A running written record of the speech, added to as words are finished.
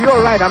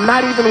were right. I'm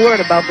not even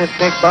worried about this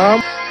big bomb.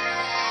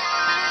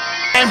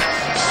 And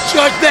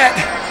judge that.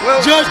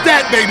 Judge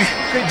that, baby.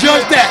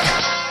 Judge that.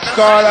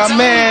 God,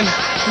 man,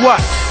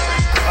 what?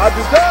 I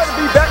deserve to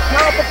be that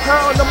pound for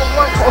pound number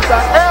one, cause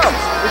I am.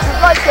 It's just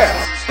like that.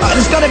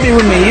 It's gotta be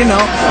with me, you know.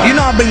 You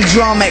know I bring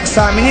drama,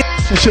 excitement.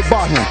 Some shit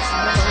about him.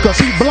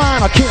 Cause he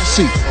blind, I can't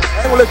see.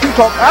 I ain't gonna let you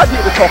talk. I did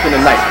the talking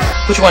tonight.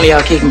 Which one of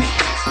y'all kick me?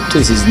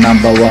 This is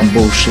number one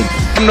bullshit.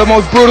 I'm the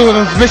most brutal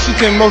and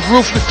vicious and most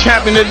ruthless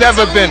champion there's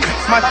ever been.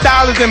 My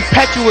style is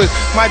impetuous,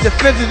 my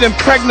defense is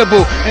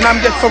impregnable, and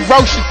I'm just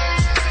ferocious.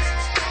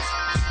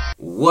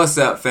 What's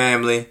up,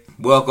 family?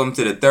 Welcome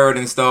to the third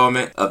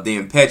installment of the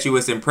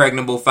Impetuous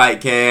Impregnable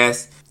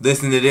Fightcast.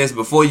 Listen to this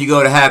before you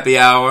go to happy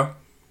hour.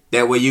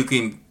 That way you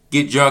can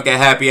get drunk at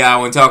happy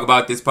hour and talk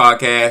about this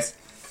podcast.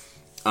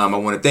 I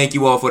want to thank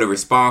you all for the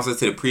responses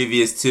to the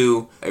previous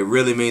two. It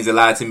really means a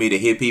lot to me to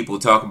hear people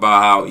talk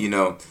about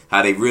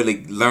how they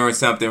really learned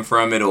something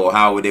from it, or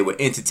how they were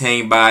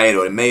entertained by it,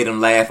 or it made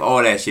them laugh.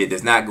 All that shit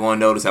does not go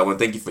unnoticed. I want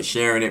to thank you for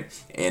sharing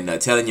it and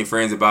telling your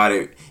friends about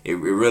it. It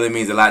really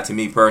means a lot to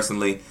me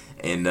personally,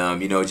 and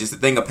just a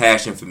thing of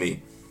passion for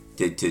me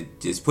to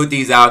just put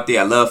these out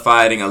there. I love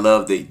fighting. I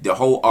love the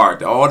whole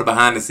art, all the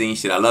behind the scenes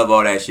shit. I love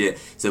all that shit.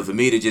 So for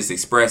me to just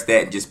express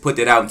that and just put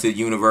that out into the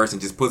universe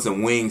and just put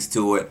some wings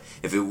to it,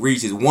 if it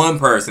reaches one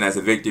person, that's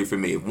a victory for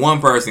me. If one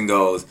person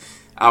goes,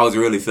 I was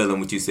really feeling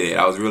what you said,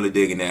 I was really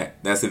digging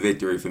that, that's a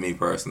victory for me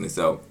personally.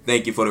 So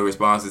thank you for the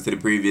responses to the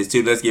previous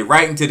two. Let's get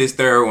right into this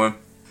third one.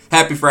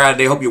 Happy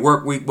Friday. Hope your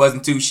work week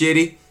wasn't too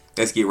shitty.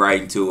 Let's get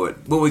right into it.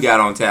 What we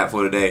got on tap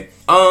for today?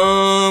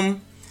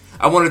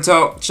 I want to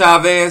talk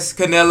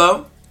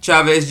Canelo.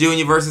 Chavez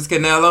Jr. versus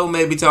Canelo.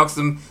 Maybe talk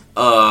some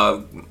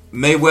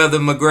Mayweather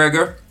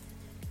McGregor.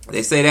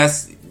 They say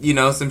that's,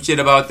 some shit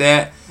about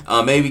that.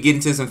 Maybe get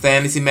into some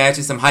fantasy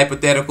matches, some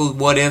hypotheticals,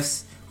 what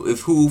ifs, if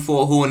who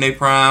for who in their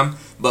prime.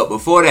 But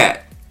before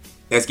that,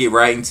 let's get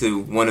right into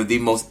one of the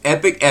most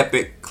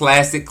epic,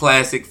 classic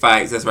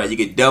fights. That's right, you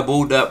get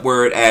doubled up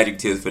word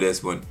adjectives for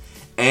this one.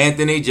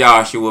 Anthony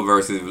Joshua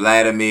versus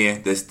Vladimir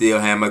the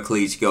Steelhammer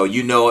Klitschko.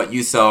 You know it,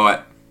 you saw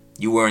it.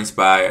 You were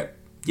inspired.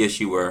 Yes,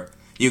 you were.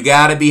 You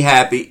gotta be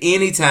happy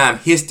anytime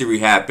history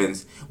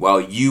happens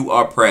while you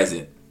are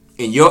present.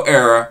 In your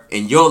era,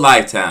 in your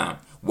lifetime,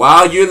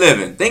 while you're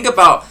living. Think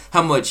about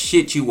how much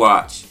shit you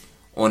watch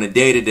on a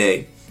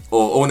day-to-day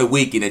or on a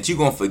weekend that you're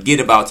gonna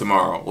forget about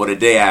tomorrow or the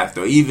day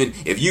after. Even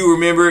if you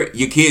remember it,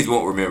 your kids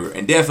won't remember it.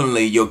 And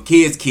definitely your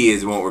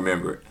kids won't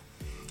remember it.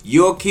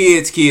 Your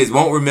kids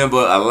won't remember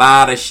a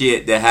lot of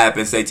shit that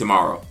happened, say,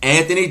 tomorrow.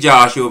 Anthony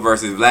Joshua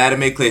versus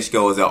Vladimir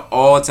Klitschko is an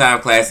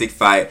all-time classic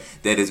fight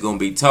that is going to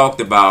be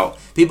talked about.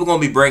 People going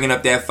to be bringing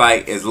up that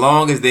fight as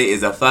long as there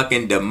is a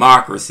fucking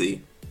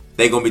democracy.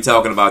 They going to be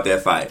talking about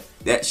that fight.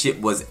 That shit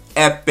was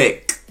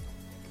epic.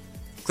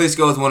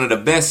 Klitschko is one of the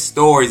best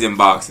stories in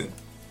boxing.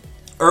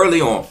 Early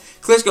on,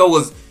 Klitschko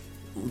was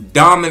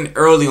dominant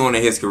early on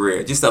in his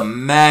career. Just a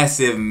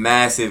massive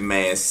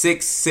man. 6'6",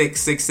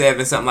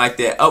 6'7", something like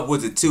that.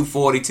 Upwards of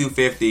 240,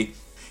 250.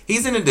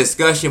 He's in a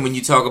discussion when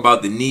you talk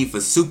about the need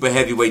for super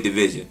heavyweight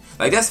division.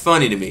 Like, that's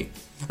funny to me.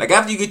 Like,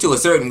 after you get to a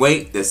certain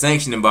weight, the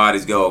sanctioning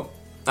bodies go,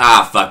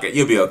 fuck it,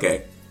 you'll be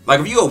okay.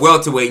 Like, if you're a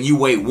welterweight and you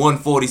weigh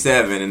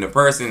 147 and the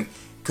person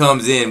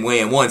comes in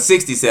weighing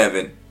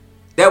 167,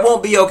 that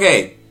won't be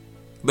okay.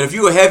 But if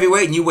you're a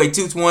heavyweight and you weigh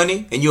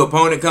 220 and your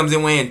opponent comes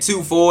in weighing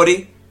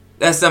 240,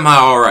 that's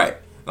somehow alright.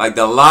 Like,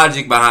 the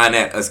logic behind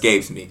that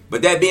escapes me.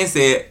 But that being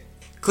said,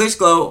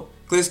 Klitschko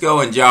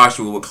and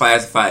Joshua were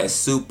classified as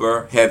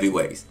super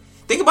heavyweights.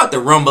 Think about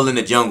the Rumble in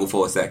the Jungle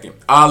for a second.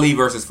 Ali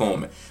versus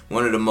Foreman.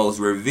 One of the most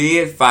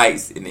revered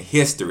fights in the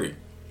history.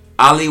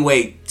 Ali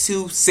weighed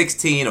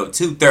 216 or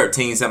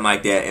 213, something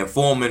like that. And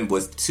Foreman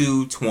was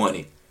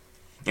 220.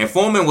 And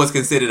Foreman was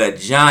considered a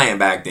giant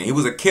back then. He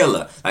was a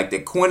killer. Like the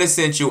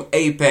quintessential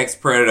apex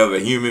predator of a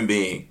human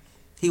being.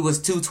 He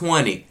was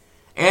 220.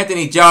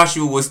 Anthony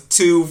Joshua was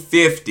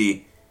 250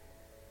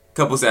 a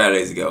couple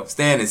Saturdays ago,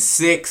 standing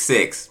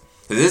 6'6".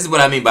 This is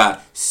what I mean by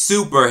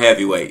super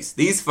heavyweights.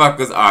 These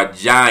fuckers are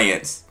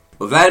giants.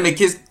 But Vladimir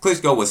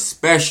Klitschko was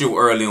special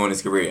early on in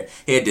his career.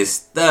 He had this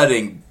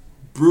thudding,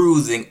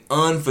 bruising,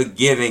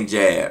 unforgiving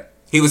jab.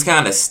 He was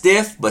kind of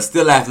stiff, but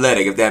still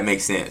athletic, if that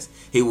makes sense.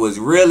 He was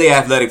really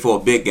athletic for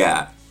a big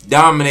guy.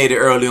 Dominated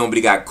early on, but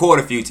he got caught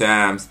a few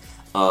times.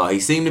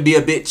 He seemed to be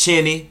a bit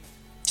chinny.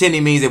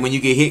 Chinny means that when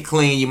you get hit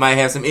clean, you might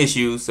have some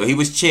issues. So he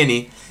was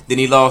chinny. Then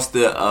he lost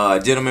to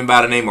a gentleman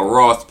by the name of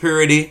Ross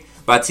Purity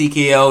by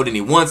TKO. Then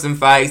he won some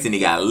fights. Then he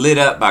got lit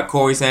up by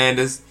Corey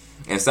Sanders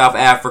in South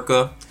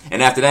Africa.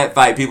 And after that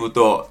fight, people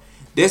thought,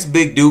 this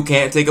big dude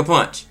can't take a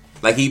punch.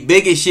 Like, he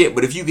big as shit,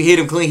 but if you can hit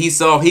him clean, he's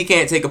soft. He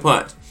can't take a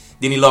punch.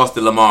 Then he lost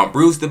to Lamar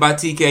Brewster by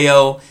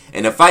TKO.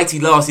 And the fights he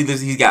lost,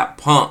 he got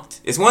pumped.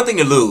 It's one thing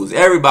to lose.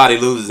 Everybody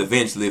loses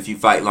eventually if you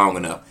fight long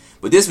enough.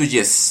 But this was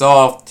just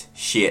soft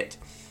shit.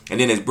 And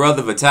then his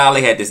brother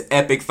Vitaly had this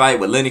epic fight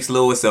with Lennox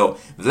Lewis. So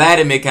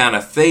Vladimir kind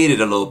of faded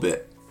a little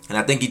bit. And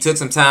I think he took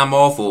some time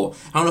off, or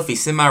I don't know if he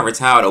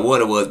semi-retired or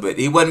what it was, but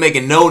he wasn't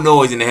making no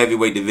noise in the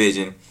heavyweight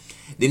division.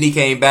 Then he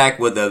came back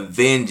with a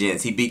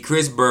vengeance. He beat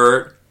Chris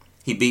Bird.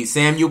 He beat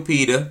Samuel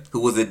Peter, who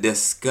was a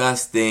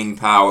disgusting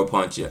power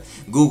puncher.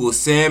 Google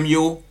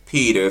Samuel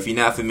Peter if you're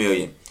not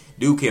familiar.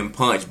 Dude can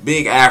punch.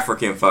 Big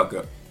African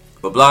fucker.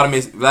 But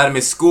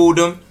Vladimir schooled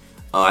him.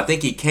 I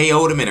think he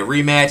KO'd him in a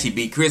rematch. He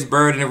beat Chris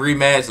Bird in a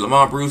rematch.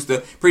 Lamont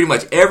Brewster. Pretty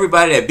much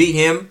everybody that beat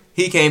him,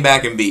 he came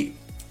back and beat.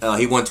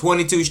 He won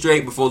 22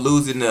 straight before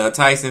losing to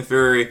Tyson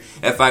Fury.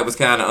 That fight was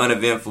kind of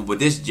uneventful. But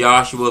this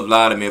Joshua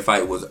Vladimir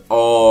fight was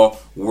all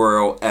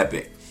world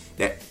epic.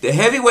 The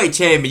heavyweight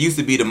champion used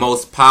to be the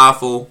most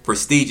powerful,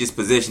 prestigious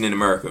position in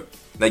America.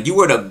 Like, you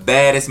were the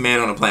baddest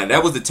man on the planet.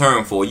 That was the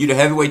term for it. You the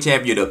heavyweight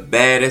champion, you're the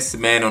baddest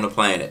man on the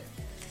planet.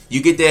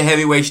 You get that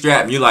heavyweight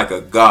strap and you're like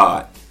a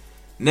god.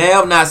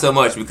 Now, not so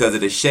much because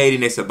of the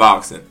shadiness of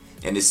boxing.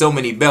 And there's so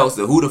many belts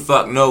that who the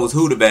fuck knows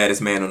who the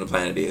baddest man on the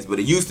planet is. But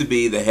it used to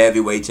be the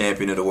heavyweight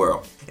champion of the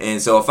world.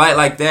 And so a fight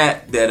like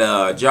that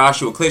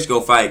Joshua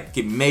Klitschko fight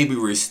can maybe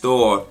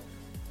restore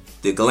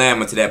the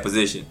glamour to that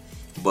position.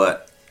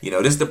 But,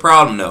 this is the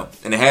problem though.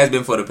 And it has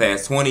been for the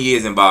past 20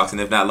 years in boxing,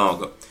 if not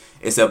longer.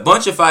 It's a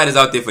bunch of fighters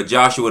out there for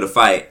Joshua to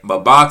fight. But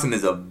boxing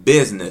is a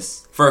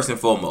business, first and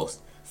foremost.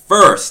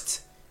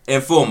 First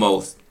and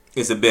foremost,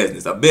 it's a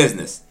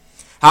business.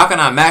 How can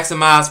I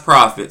maximize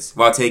profits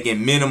while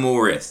taking minimal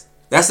risk?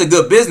 That's a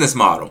good business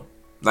model.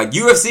 Like,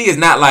 UFC is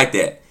not like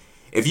that.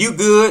 If you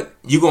good,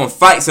 you're going to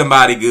fight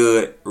somebody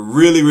good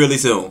really, really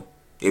soon.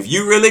 If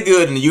you really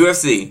good in the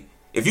UFC,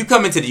 if you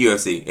come into the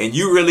UFC and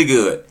you really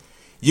good,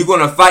 you're going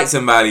to fight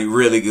somebody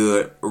really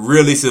good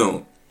really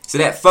soon. So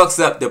that fucks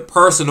up the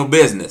personal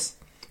business.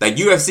 Like,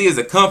 UFC is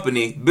a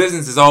company,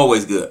 business is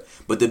always good.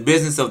 But the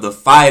business of the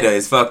fighter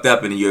is fucked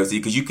up in the UFC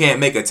because you can't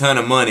make a ton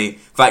of money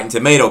fighting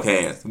tomato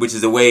cans, which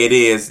is the way it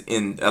is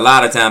in a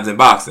lot of times in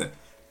boxing.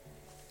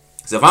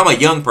 So if I'm a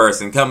young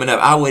person coming up,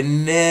 I would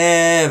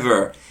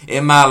never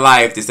in my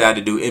life decide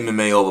to do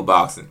MMA over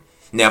boxing.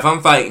 Now,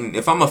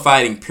 if I'm a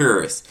fighting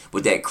purist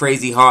with that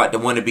crazy heart to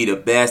want to be the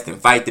best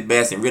and fight the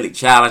best and really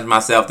challenge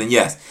myself, then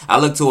yes, I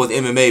look towards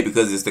MMA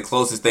because it's the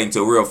closest thing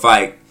to a real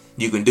fight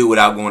you can do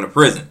without going to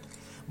prison.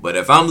 But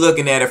if I'm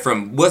looking at it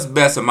from what's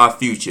best for my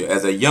future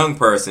as a young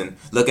person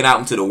looking out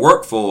into the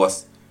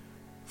workforce,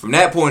 from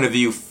that point of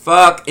view,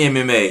 fuck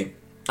MMA.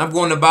 I'm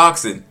going to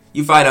boxing.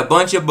 You fight a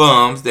bunch of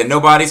bums that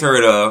nobody's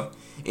heard of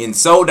in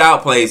sold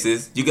out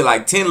places. You get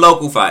like 10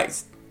 local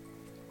fights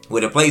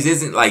where the place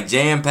isn't like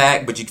jam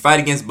packed, but you fight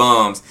against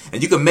bums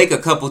and you can make a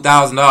couple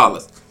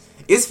 $1,000s.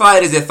 It's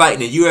fighters that fight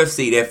in the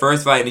UFC, their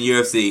first fight in the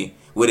UFC,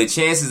 where the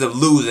chances of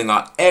losing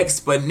are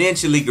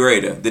exponentially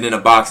greater than in a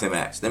boxing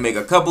match. They make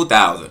a couple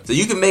 $1,000. So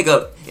you can make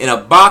in a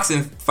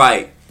boxing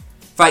fight,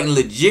 fighting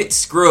legit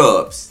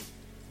scrubs.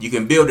 You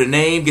can build a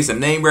name, get some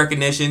name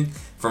recognition.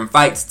 From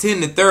fights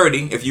 10 to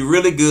 30, if you're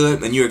really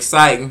good and you're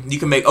exciting, you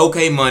can make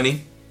okay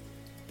money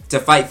to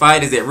fight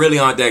fighters that really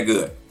aren't that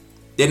good.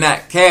 They're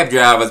not cab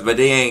drivers, but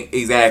they ain't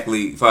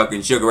exactly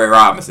fucking Sugar Ray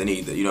Robinson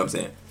either. You know what I'm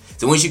saying?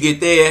 So once you get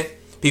there,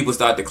 people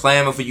start to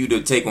clamor for you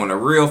to take on a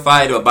real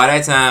fighter. By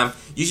that time,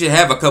 you should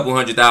have a couple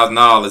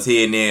 $100,000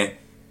 here and there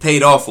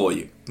paid off for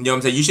you. You know what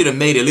I'm saying? You should have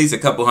made at least a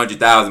couple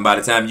 $100,000 by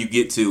the time you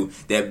get to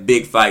that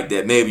big fight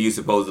that maybe you're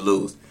supposed to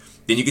lose.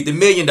 Then you get the $1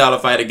 million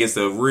fight against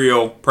a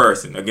real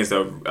person, against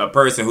a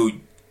person who,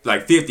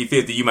 like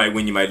 50-50, you might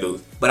win, you might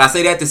lose. But I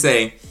say that to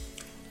say,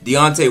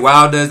 Deontay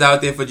Wilder is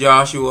out there for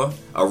Joshua.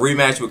 A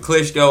rematch with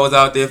Klitschko is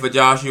out there for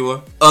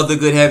Joshua. Other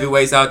good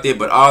heavyweights out there,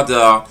 but odds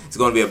are it's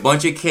going to be a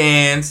bunch of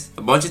cans,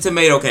 a bunch of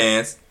tomato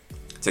cans,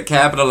 to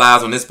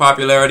capitalize on this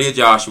popularity of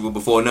Joshua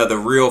before another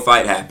real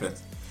fight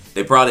happens.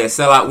 They probably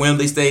sell out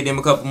Wembley Stadium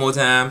a couple more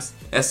times.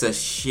 That's a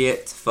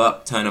shit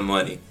fuck ton of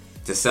money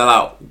to sell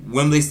out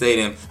Wembley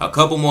Stadium a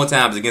couple more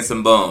times against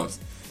some bums.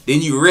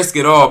 Then you risk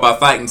it all by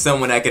fighting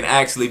someone that can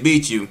actually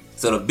beat you.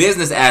 So the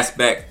business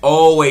aspect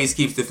always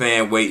keeps the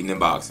fan waiting in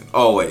boxing.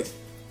 Always.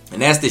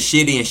 And that's the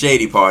shitty and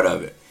shady part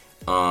of it.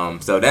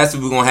 So that's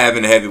what we're going to have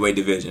in the heavyweight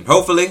division.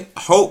 Hopefully.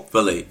 I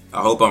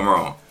hope I'm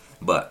wrong.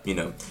 But,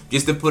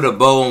 just to put a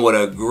bow on what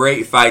a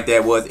great fight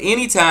that was.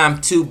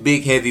 Anytime two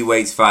big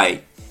heavyweights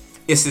fight,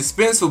 it's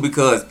suspenseful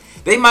because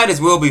they might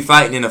as well be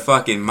fighting in a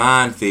fucking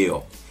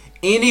minefield.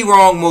 Any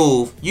wrong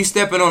move, you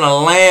stepping on a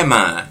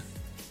landmine.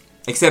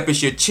 Except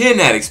it's your chin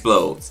that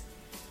explodes.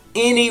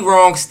 Any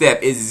wrong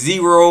step is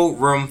zero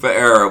room for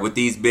error with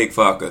these big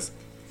fuckers.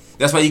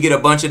 That's why you get a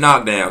bunch of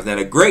knockdowns. Now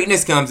the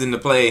greatness comes into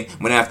play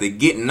when after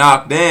getting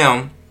knocked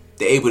down,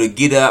 they're able to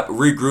get up,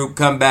 regroup,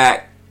 come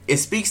back. It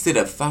speaks to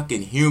the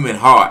fucking human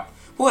heart.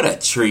 What a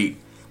treat.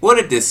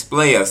 What a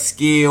display of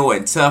skill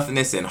and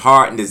toughness and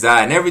heart and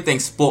desire and everything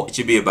sport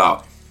should be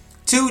about.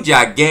 Two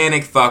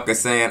gigantic fuckers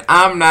saying,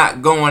 I'm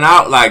not going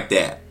out like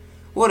that.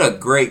 What a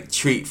great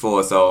treat for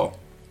us all.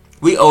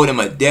 We owe them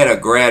a debt of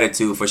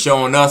gratitude for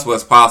showing us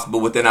what's possible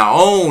within our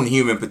own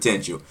human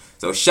potential.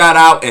 So shout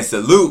out and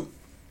salute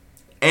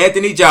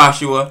Anthony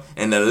Joshua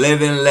and the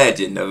living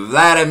legend, the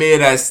Vladimir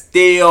the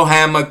Steel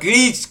Hammer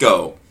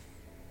Klitschko,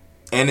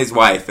 and his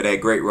wife for that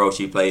great role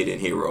she played in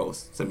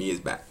Heroes some years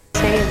back.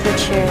 Save the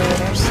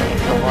cheerleader, save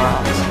the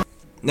world.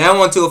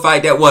 Now on to a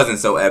fight that wasn't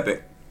so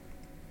epic.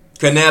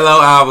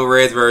 Canelo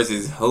Alvarez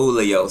versus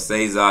Julio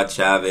Cesar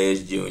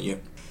Chavez Jr.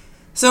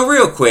 So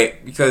real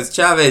quick, because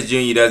Chavez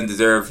Jr. doesn't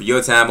deserve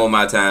your time or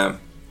my time,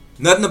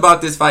 nothing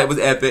about this fight was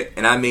epic,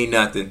 and I mean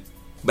nothing.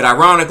 But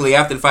ironically,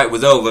 after the fight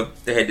was over,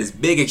 they had this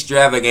big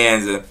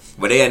extravaganza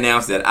where they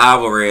announced that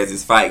Alvarez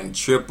is fighting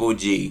Triple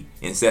G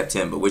in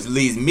September, which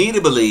leads me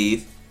to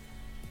believe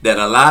that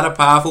a lot of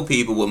powerful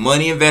people with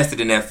money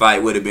invested in that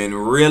fight would have been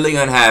really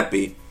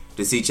unhappy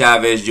to see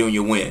Chavez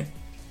Jr. win,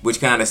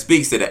 which kind of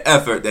speaks to the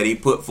effort that he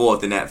put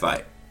forth in that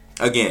fight.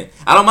 Again,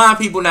 I don't mind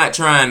people not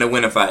trying to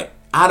win a fight.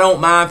 I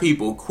don't mind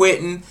people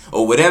quitting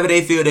or whatever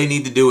they feel they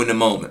need to do in the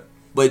moment.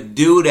 But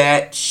do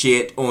that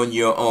shit on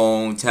your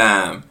own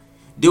time.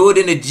 Do it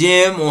in the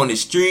gym, on the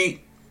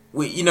street,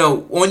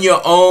 on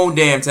your own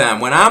damn time.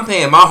 When I'm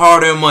paying my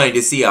hard-earned money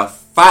to see a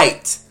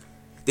fight,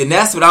 then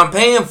that's what I'm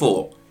paying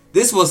for.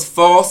 This was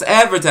false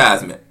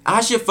advertisement.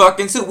 I should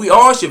fucking sue. We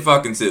all should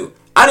fucking sue.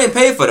 I didn't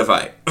pay for the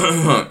fight.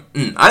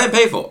 I didn't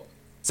pay for it.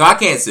 So I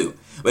can't sue.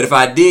 But if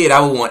I did,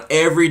 I would want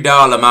every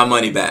dollar of my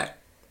money back.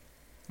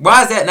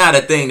 Why is that not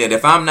a thing that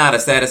if I'm not a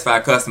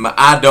satisfied customer,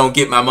 I don't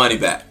get my money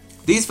back?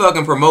 These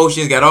fucking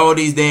promotions got all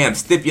these damn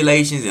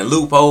stipulations and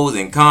loopholes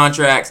and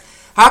contracts.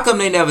 How come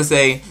they never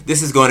say,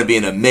 this is going to be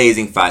an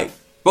amazing fight?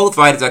 Both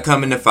fighters are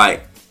coming to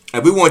fight,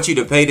 and we want you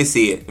to pay to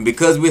see it. And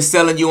because we're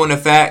selling you on the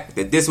fact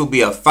that this will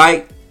be a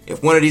fight,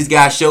 if one of these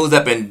guys shows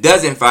up and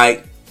doesn't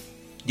fight,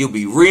 you'll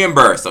be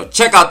reimbursed. So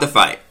check out the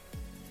fight.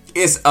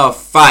 It's a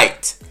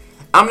fight.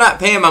 I'm not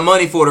paying my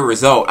money for the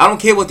result. I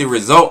don't care what the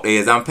result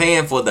is. I'm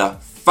paying for the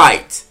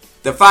fight.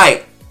 The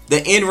fight.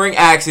 The in-ring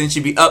action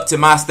should be up to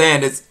my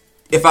standards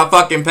if I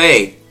fucking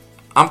pay.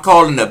 I'm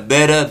calling the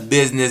Better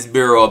Business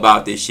Bureau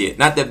about this shit.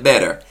 Not the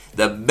Better.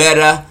 The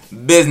Better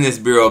Business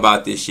Bureau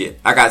about this shit.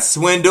 I got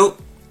swindled.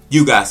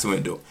 You got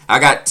swindled. I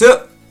got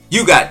took.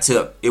 You got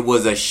took. It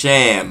was a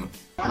sham.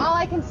 All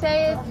I can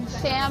say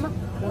is sham.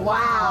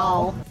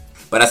 Wow.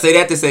 But I say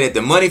that to say that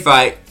the money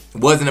fight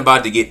wasn't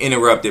about to get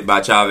interrupted by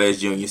Chavez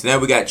Jr. So now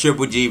we got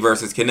Triple G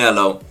versus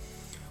Canelo,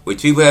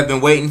 which people have been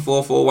waiting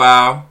for a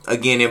while.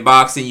 Again, in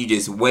boxing, you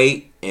just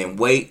wait and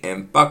wait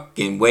and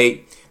fucking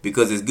wait.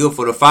 Because it's good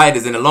for the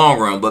fighters in the long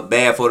run, but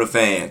bad for the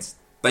fans.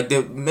 Like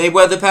the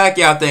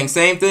Mayweather-Pacquiao thing,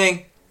 same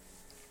thing.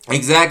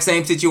 Exact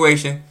same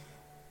situation.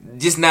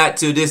 Just not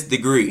to this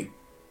degree.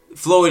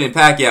 Floyd and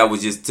Pacquiao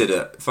was just to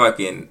the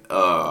fucking,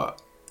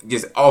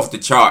 just off the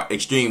chart,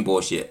 extreme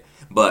bullshit.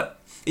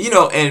 But,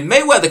 and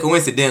Mayweather,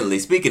 coincidentally,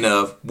 speaking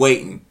of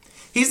waiting,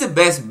 he's the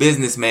best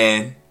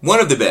businessman, one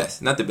of the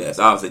best, not the best,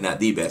 obviously not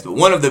the best, but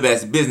one of the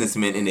best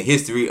businessmen in the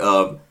history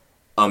of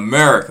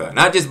America.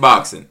 Not just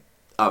boxing.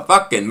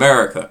 Fucking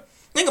America.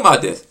 Think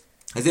about this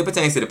as it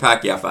pertains to the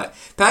Pacquiao fight.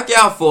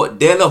 Pacquiao fought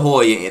De La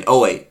Hoya in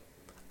 08.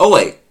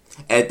 08.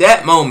 At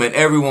that moment,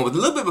 everyone was a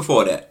little bit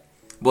before that.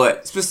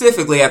 But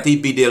specifically after he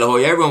beat De La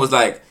Hoya, everyone was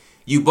like,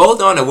 you both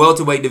are in the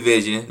welterweight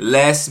division.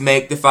 Let's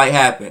make the fight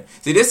happen.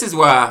 See, this is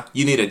why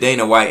you need a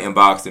Dana White in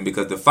boxing,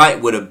 because the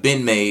fight would have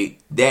been made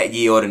that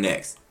year or the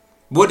next.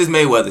 What does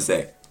Mayweather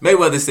say?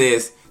 Mayweather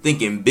says,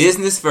 thinking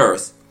business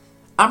first.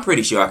 I'm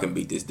pretty sure I can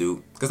beat this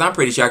dude, because I'm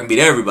pretty sure I can beat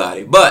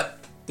everybody. But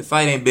the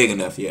fight ain't big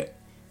enough yet.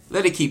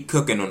 Let it keep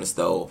cooking on the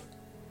stove.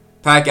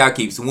 Pacquiao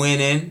keeps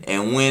winning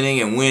and winning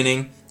and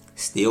winning.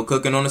 Still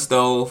cooking on the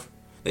stove.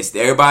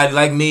 Everybody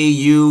like me,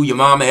 you, your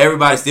mama,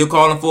 everybody still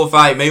calling for a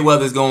fight.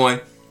 Mayweather's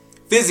going.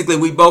 Physically,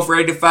 we both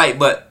ready to fight,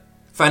 but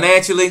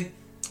financially,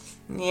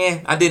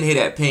 I didn't hear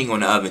that ping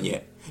on the oven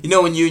yet. You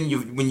know when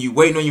you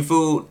waiting on your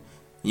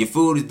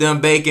food is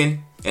done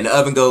baking, and the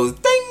oven goes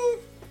ding.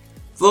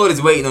 Floyd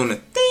is waiting on the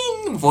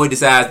ding before he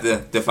decides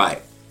to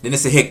fight. Then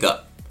it's a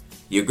hiccup.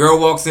 Your girl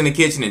walks in the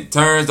kitchen and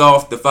turns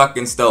off the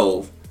fucking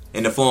stove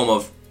in the form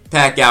of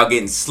Pacquiao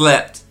getting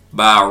slept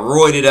by a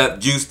roided up,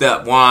 juiced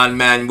up Juan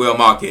Manuel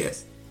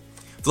Marquez.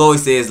 Floyd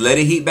says, let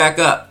it heat back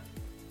up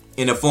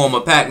in the form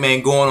of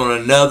Pac-Man going on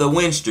another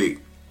win streak.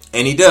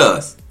 And he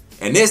does.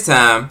 And this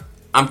time,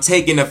 I'm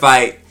taking the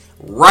fight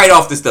right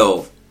off the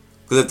stove.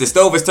 Because if the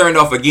stove is turned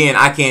off again,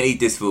 I can't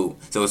eat this food.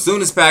 So as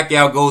soon as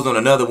Pacquiao goes on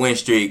another win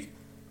streak,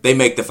 they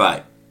make the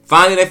fight.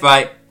 Finally, they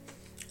fight.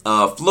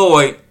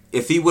 Floyd,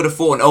 if he would have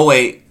fought in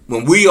 08,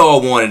 when we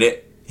all wanted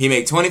it, he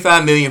made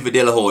 $25 million for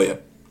De La Hoya.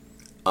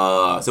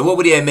 So what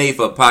would he have made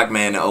for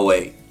Pac-Man in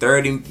 08?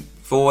 30,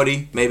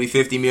 40, maybe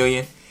 50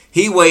 million?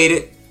 He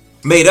waited,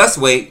 made us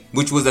wait,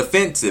 which was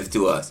offensive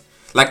to us.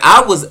 Like,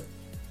 I was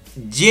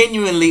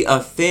genuinely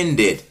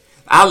offended.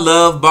 I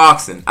love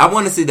boxing. I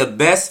want to see the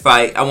best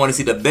fight. I want to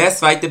see the best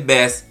fight the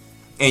best.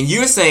 And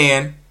you're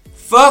saying,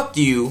 fuck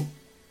you,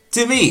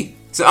 to me.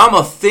 So I'm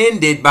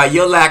offended by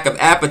your lack of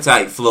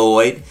appetite,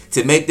 Floyd,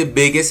 to make the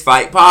biggest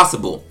fight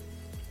possible.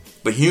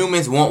 But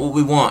humans want what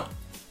we want.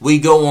 We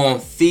go on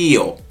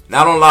feel,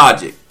 not on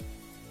logic.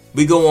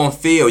 We go on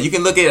feel. You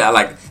can look at it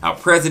like our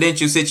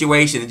presidential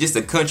situation and just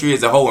the country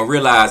as a whole and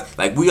realize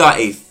like we are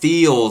a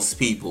feels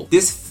people.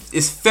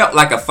 This felt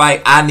like a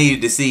fight I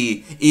needed to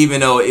see, even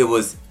though it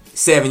was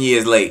 7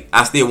 years late.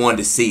 I still wanted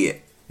to see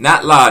it.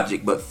 Not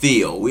logic, but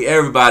feel.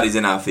 Everybody's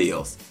in our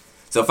feels.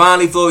 So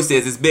finally Floyd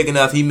says it's big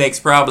enough he makes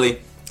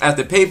probably,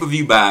 after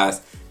pay-per-view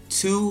buys,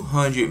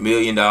 $200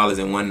 million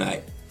in one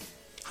night.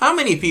 How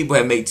many people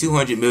have made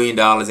 $200 million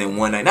in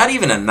one night? Not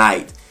even a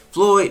night.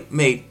 Floyd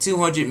made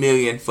 $200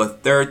 million for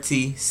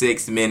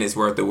 36 minutes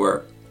worth of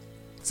work.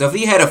 So if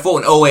he had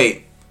fought in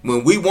 08,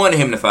 when we wanted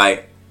him to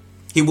fight,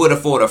 he would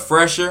have fought a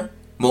fresher,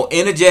 more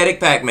energetic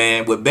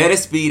Pac-Man with better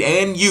speed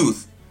and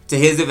youth to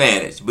his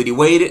advantage. But he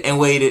waited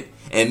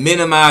and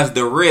minimized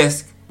the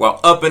risk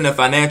while upping the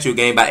financial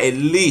gain by at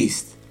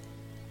least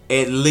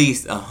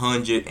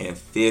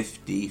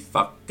 $150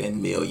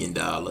 fucking million.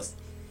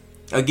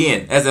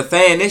 Again, as a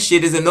fan, this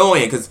shit is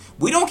annoying because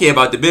we don't care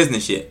about the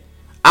business shit.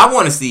 I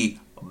want to see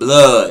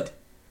blood.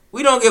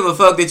 We don't give a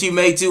fuck that you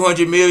made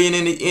 $200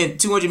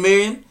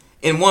 million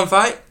in one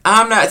fight.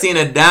 I'm not seeing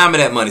a dime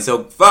of that money,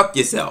 so fuck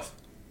yourself.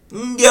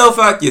 Go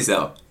fuck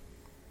yourself.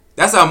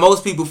 That's how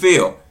most people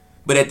feel.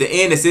 But at the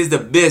end, this is the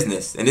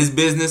business. And this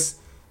business,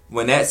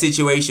 when that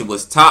situation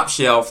was top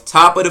shelf,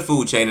 top of the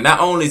food chain, and not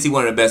only is he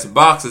one of the best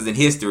boxers in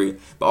history,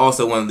 but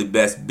also one of the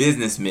best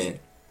businessmen.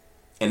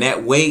 And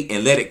that wait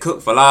and let it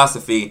cook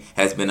philosophy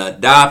has been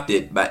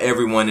adopted by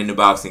everyone in the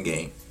boxing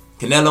game.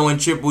 Canelo and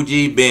Triple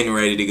G been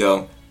ready to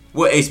go.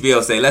 What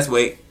HBO say? Let's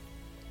wait.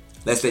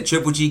 Let's let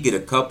Triple G get a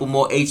couple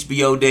more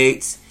HBO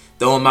dates.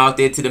 Throw him out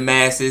there to the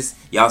masses.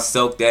 Y'all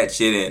soak that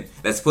shit in.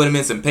 Let's put him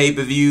in some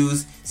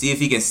pay-per-views. See if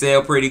he can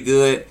sell pretty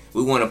good.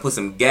 We want to put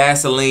some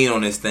gasoline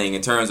on this thing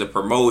in terms of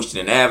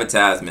promotion and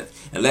advertisement.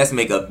 And let's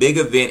make a big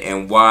event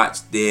and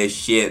watch this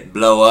shit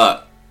blow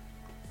up.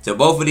 So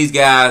both of these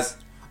guys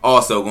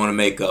also going to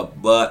make a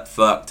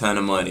butt-fuck ton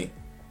of money.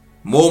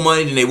 More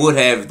money than they would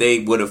have if they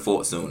would have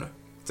fought sooner.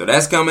 So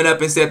that's coming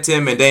up in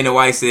September. And Dana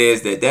White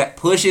says that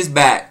pushes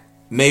back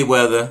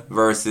Mayweather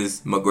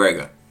versus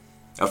McGregor.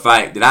 A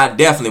fight that I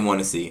definitely want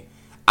to see.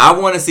 I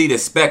want to see the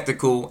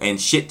spectacle and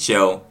shit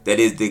show that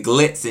is the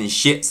glitz and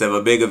shits of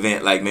a big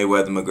event like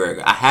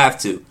Mayweather-McGregor. I have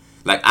to.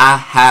 I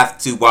have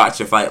to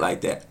watch a fight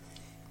like that.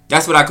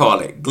 That's what I call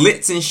it.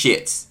 Glitz and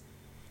shits.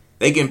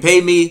 They can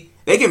pay me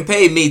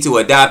to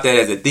adopt that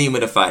as a theme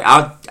of the fight.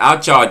 I'll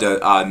charge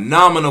a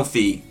nominal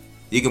fee.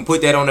 You can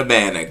put that on the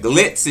banner.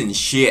 Glitz and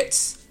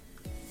shits.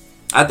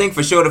 I think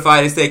for sure the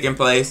fight is taking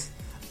place.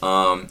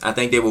 I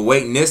think they were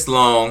waiting this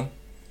long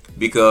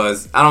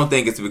because I don't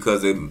think it's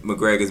because of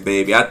McGregor's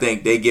baby. I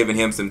think they giving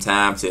him some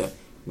time to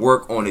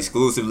work on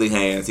exclusively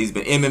hands. He's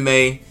been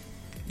MMA.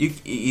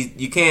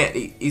 You can't.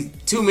 He's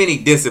too many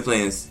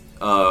disciplines.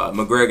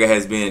 McGregor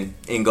has been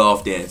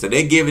engulfed in, so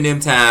they're giving him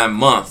time,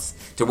 months,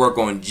 to work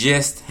on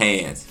just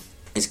hands,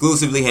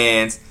 exclusively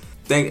hands.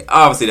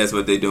 Obviously that's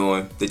what they're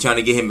doing. They're trying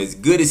to get him as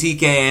good as he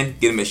can,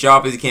 get him as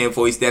sharp as he can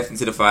before he steps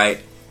into the fight.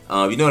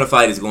 You know the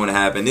fight is going to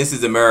happen. This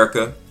is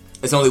America.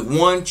 There's only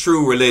one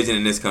true religion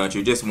in this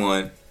country, just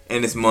one,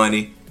 and it's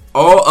money.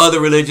 All other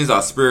religions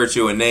are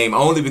spiritual in name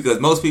only because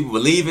most people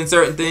believe in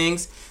certain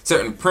things,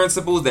 certain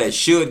principles that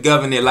should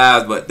govern their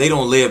lives, but they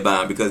don't live by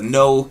them because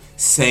no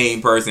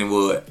sane person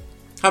would.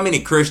 How many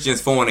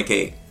Christians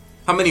fornicate?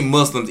 How many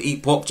Muslims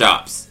eat pork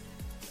chops?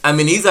 I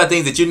mean, these are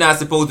things that you're not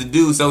supposed to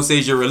do, so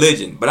says your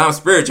religion. But I'm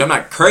spiritual. I'm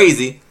not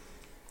crazy.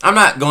 I'm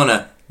not going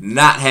to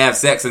not have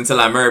sex until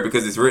I'm married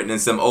because it's written in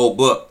some old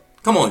book.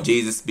 Come on,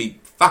 Jesus, be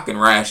fucking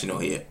rational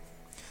here.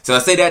 So I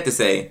say that to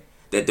say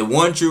that the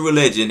one true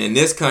religion in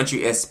this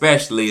country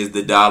especially is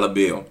the dollar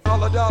bill.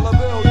 Dollar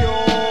bill,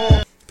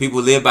 yo.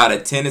 People live by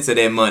the tenets of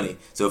their money.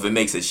 So if it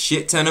makes a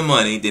shit ton of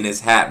money, then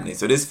it's happening.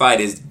 So this fight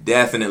is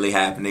definitely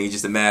happening. It's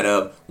just a matter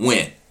of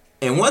when.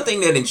 And one thing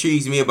that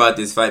intrigues me about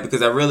this fight,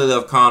 because I really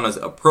love Conor's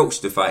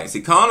approach to fight.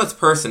 See, Conor's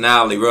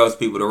personality rubs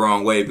people the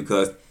wrong way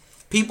because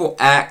people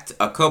act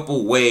a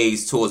couple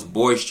ways towards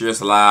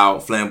boisterous,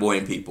 loud,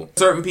 flamboyant people.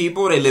 Certain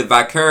people, they live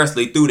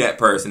vicariously through that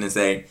person and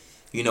say,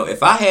 you know,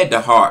 if I had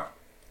the heart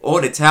or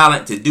the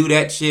talent to do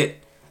that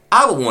shit,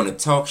 I would want to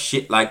talk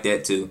shit like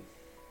that too.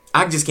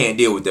 I just can't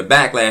deal with the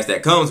backlash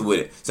that comes with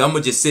it. So I'm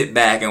going to just sit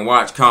back and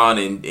watch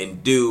Conor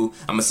and do.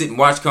 I'm going to sit and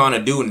watch Conor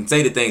do and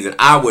say the things that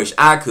I wish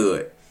I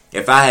could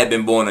if I had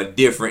been born a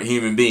different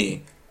human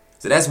being.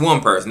 So that's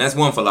one person. That's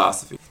one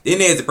philosophy. Then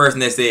there's the person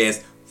that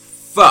says,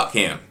 fuck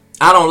him.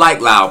 I don't like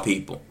loud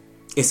people.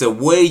 It's a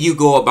way you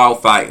go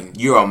about fighting.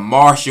 You're a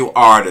martial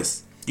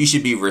artist. You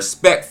should be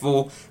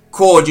respectful,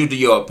 cordial to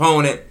your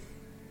opponent.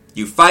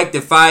 You fight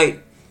the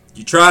fight.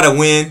 You try to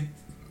win.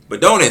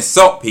 But don't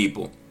insult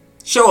people.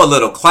 Show a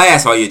little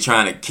class while you're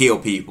trying to kill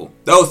people.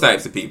 Those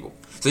types of people.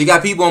 So you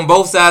got people on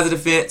both sides of the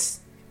fence.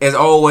 As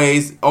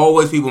always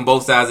people on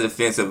both sides of the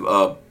fence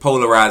of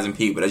polarizing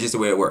people. That's just the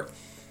way it works.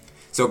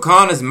 So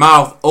Conor's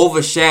mouth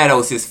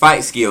overshadows his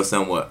fight skill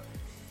somewhat.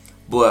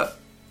 But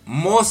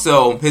more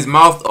so, his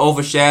mouth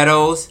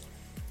overshadows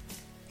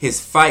his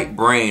fight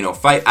brain, or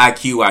fight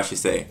IQ, I should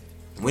say.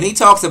 When he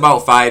talks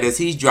about fighters,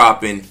 he's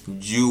dropping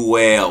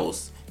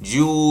jewels.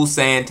 Jules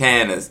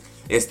Santana's.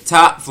 It's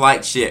top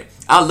flight shit.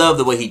 I love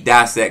the way he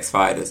dissects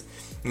fighters.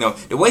 You know,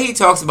 the way he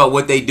talks about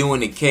what they do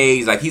in the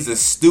cage, like he's a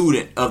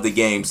student of the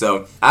game.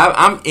 So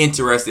I'm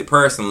interested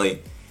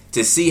personally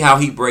to see how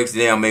he breaks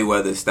down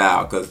Mayweather's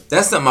style, because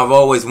that's something I've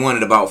always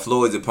wanted about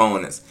Floyd's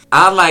opponents.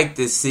 I like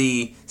to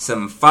see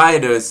some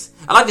fighters,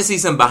 I like to see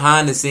some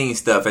behind the scenes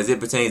stuff as it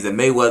pertains to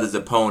Mayweather's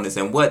opponents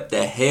and what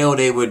the hell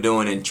they were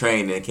doing in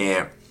training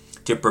camp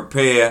to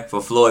prepare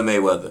for Floyd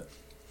Mayweather.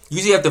 You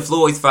see after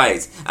Floyd's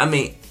fights, I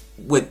mean,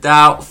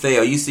 without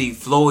fail, you see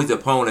Floyd's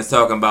opponents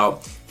talking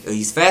about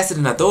he's faster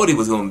than I thought he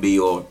was going to be,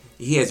 or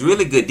he has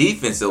really good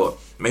defense, or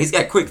man, he's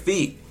got quick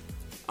feet.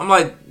 I'm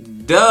like,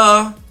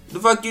 duh. The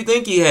fuck you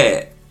think he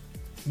had?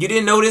 You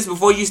didn't know this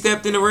before you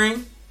stepped in the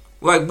ring?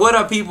 Like, what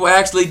are people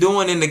actually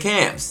doing in the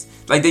camps?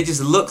 Like, they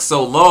just look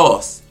so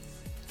lost.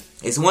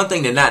 It's one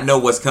thing to not know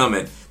what's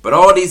coming, but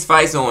all these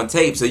fights are on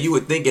tape, so you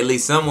would think at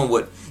least someone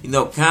would,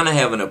 kind of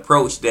have an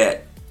approach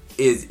that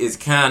is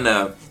kind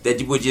of,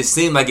 that would just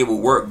seem like it would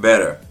work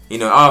better.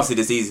 Obviously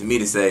this is easy for me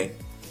to say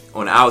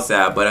on the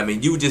outside, but I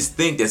mean, you would just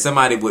think that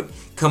somebody would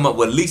come up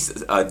with at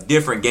least a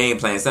different game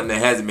plan, something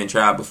that hasn't been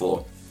tried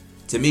before.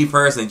 To me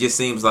personally, it just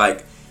seems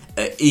like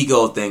an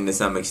ego thing to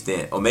some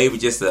extent, or maybe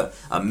just a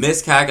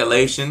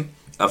miscalculation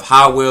of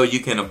how well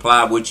you can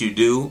apply what you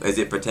do as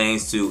it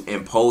pertains to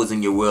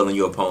imposing your will on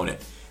your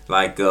opponent.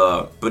 Like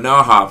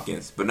Bernard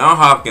Hopkins. Bernard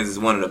Hopkins is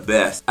one of the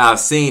best I've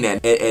seen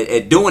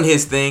at doing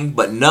his thing,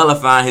 but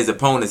nullifying his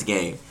opponent's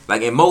game.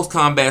 Like in most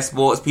combat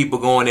sports, people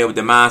go in there with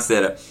the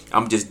mindset of,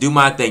 I'm just do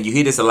my thing. You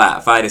hear this a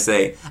lot. Fighters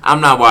say,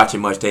 I'm not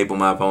watching much tape on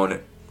my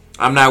opponent.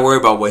 I'm not worried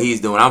about what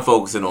he's doing. I'm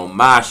focusing on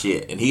my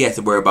shit, and he has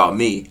to worry about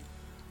me.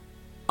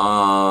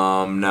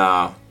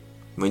 Nah.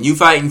 When you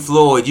fighting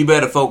Floyd, you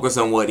better focus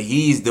on what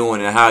he's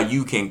doing and how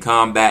you can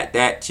combat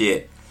that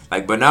shit.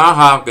 Like Bernard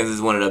Hopkins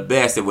is one of the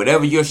best, and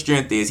whatever your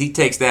strength is, he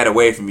takes that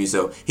away from you.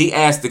 So he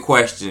asked the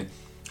question,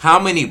 how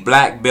many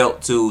black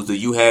belt tools do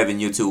you have in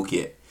your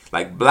toolkit?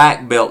 Like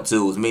black belt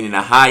tools, meaning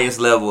the highest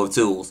level of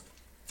tools.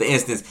 For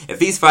instance, if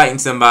he's fighting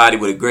somebody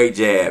with a great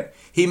jab,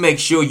 he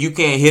makes sure you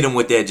can't hit him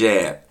with that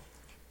jab.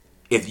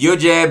 If your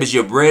jab is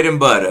your bread and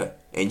butter,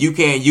 and you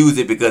can't use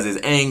it because his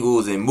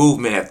angles and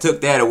movement have took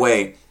that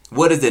away,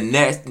 what is the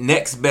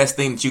next best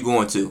thing that you're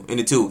going to in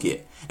the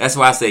toolkit? That's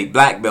why I say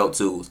black belt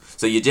tools.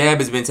 So your jab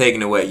has been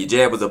taken away. Your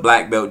jab was a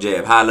black belt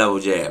jab, high level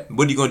jab.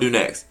 What are you going to do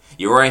next?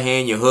 Your right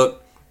hand, your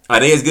hook, are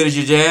they as good as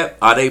your jab?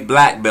 Are they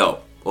black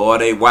belt? Or are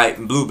they white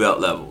and blue belt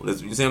level? You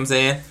see what I'm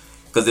saying?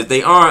 Because if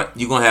they aren't,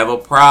 you're going to have a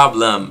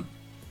problem.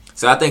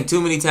 So I think too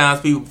many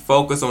times people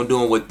focus on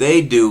doing what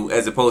they do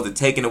as opposed to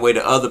taking away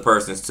the other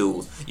person's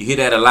tools. You hear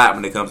that a lot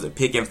when it comes to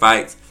picking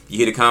fights. You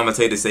hear the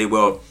commentators say,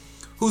 well,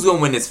 who's going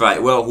to win this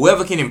fight? Well,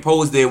 whoever can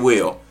impose their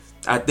will.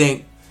 I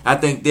think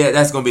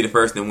that's going to be the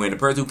person to win. The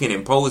person who can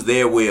impose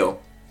their will.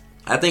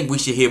 I think we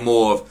should hear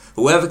more of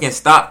whoever can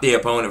stop their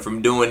opponent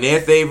from doing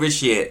their favorite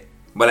shit,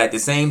 but at the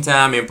same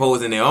time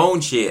imposing their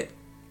own shit.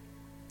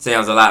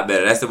 Sounds a lot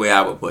better. That's the way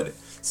I would put it.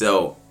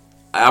 So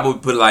I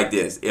would put it like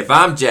this. If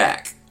I'm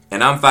Jack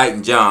and I'm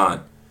fighting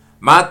John,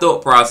 my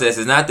thought process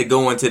is not to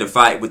go into the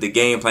fight with the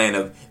game plan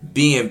of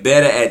being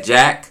better at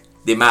Jack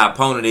than my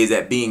opponent is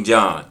at being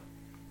John.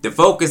 The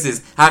focus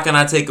is how can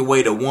I take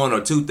away the one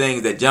or two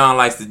things that John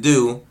likes to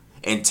do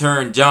and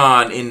turn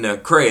John into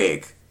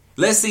Craig.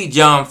 Let's see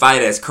John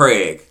fight as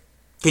Craig.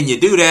 Can you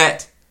do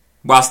that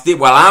while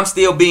I'm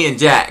still being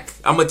Jack?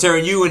 I'm going to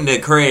turn you into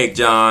Craig,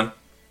 John.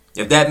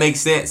 If that makes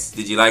sense.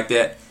 Did you like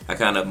that? I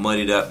kind of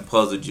muddied up and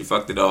puzzled you,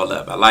 fucked it all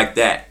up. I like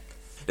that.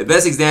 The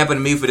best example to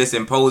me for this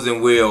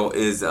imposing will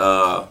is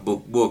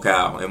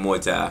Bhop in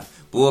Muay Thai.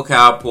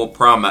 Bhop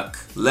Pramak,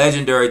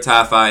 legendary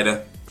Thai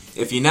fighter.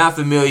 If you're not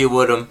familiar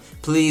with him,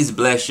 please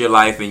bless your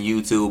life and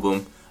YouTube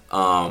him.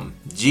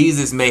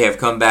 Jesus may have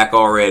come back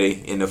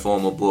already in the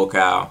form of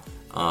Bhop.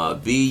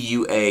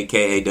 Buakaw,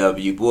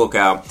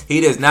 Bhop.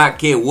 He does not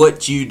care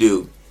what you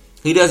do.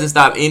 He doesn't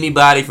stop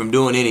anybody from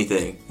doing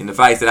anything in the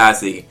fights that I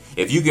see.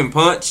 If you can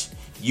punch,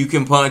 you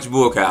can punch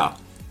Bhop.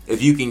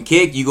 If you can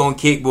kick, you gonna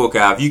kick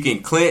Bhop. If you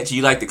can clinch,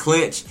 you like to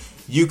clinch,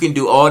 you can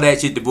do all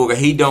that shit to Bhop.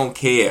 He don't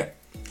care.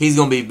 He's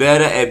gonna be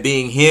better at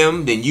being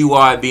him than you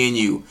are at being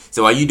you.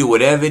 So while you do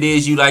whatever it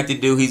is you like to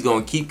do, he's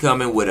gonna keep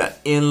coming with an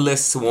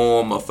endless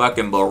swarm, a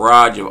fucking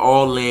barrage of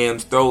all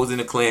limbs, throws in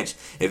the clinch.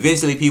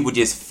 Eventually people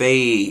just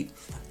fade.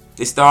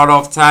 They start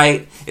off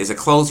tight, it's a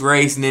close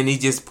race, and then he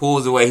just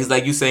pulls away. He's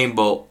like Usain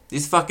Bolt.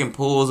 Just fucking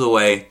pulls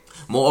away.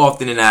 More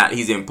often than not,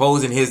 he's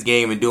imposing his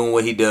game and doing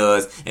what he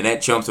does, and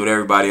that trumps what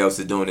everybody else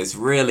is doing. It's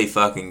really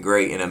fucking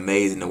great and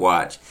amazing to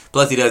watch.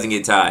 Plus, he doesn't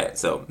get tired,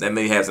 so that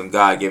may have some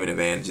God-given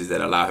advantages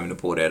that allow him to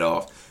pull that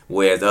off,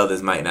 whereas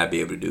others might not be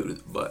able to do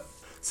it. But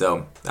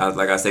so,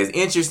 like I say, it's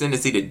interesting to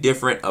see the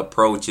different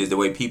approaches, the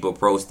way people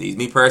approach these.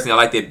 Me personally, I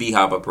like that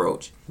Bhop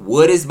approach.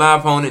 What is my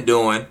opponent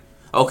doing?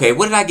 Okay,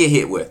 what did I get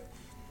hit with?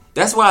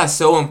 That's why it's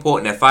so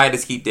important that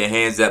fighters keep their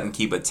hands up and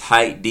keep a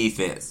tight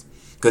defense.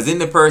 Because then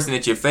the person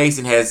that you're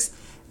facing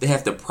they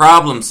have to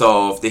problem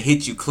solve to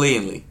hit you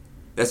cleanly.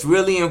 That's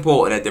really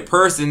important, that the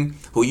person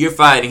who you're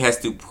fighting has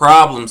to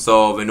problem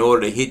solve in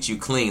order to hit you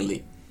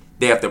cleanly.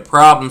 They have to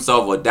problem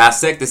solve or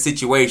dissect the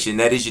situation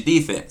that is your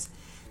defense.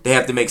 They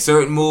have to make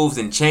certain moves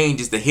and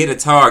changes to hit a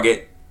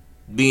target,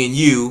 being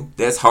you,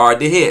 that's hard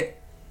to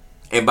hit.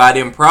 And by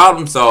them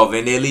problem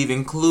solving, they're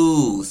leaving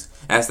clues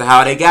as to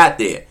how they got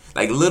there.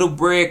 Like little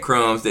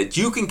breadcrumbs that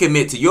you can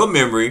commit to your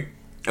memory.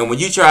 And when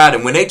they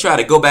try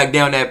to go back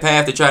down that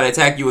path to try to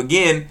attack you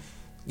again,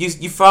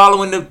 you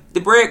following the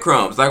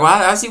breadcrumbs. Like,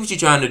 well, I see what you're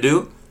trying to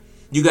do.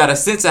 You got a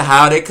sense of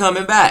how they're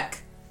coming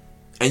back.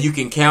 And you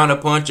can counter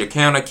punch or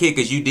counter kick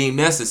as you deem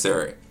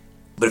necessary.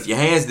 But if your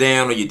hands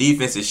down or your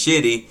defense is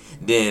shitty,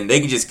 then they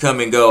can just come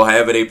and go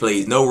however they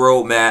please. No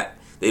roadmap.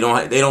 They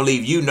don't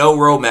leave you no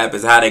roadmap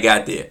as how they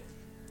got there.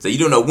 So you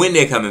don't know when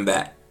they're coming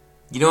back.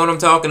 You know what I'm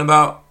talking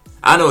about?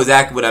 I know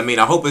exactly what I mean.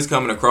 I hope it's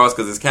coming across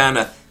because it's kind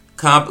of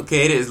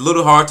complicated. It's a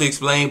little hard to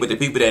explain, but the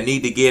people that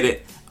need to get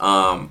it,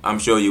 I'm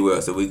sure you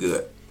will. So we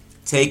good.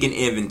 Taking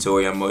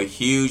inventory. I'm a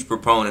huge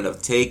proponent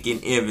of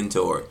taking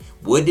inventory.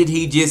 What did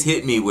he just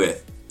hit me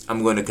with?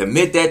 I'm going to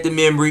commit that to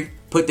memory,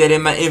 put that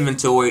in my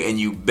inventory, and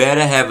you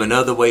better have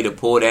another way to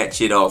pull that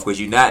shit off because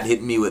you're not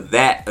hitting me with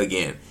that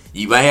again.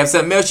 You might have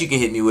something else you can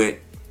hit me with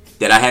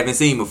that I haven't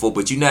seen before,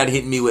 but you're not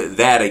hitting me with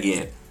that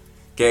again.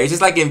 Okay, it's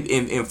just like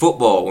in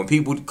football when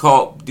people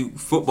do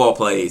football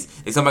plays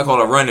and somebody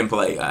call a running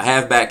play, a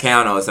halfback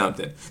counter or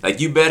something. Like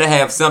you better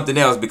have something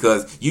else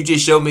because you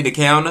just showed me the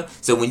counter.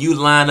 So when you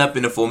line up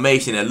in a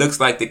formation that looks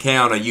like the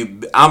counter,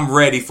 I'm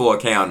ready for a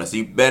counter. So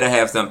you better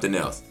have something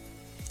else.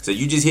 So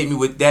you just hit me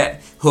with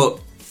that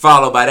hook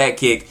followed by that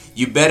kick.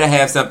 You better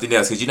have something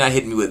else because you're not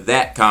hitting me with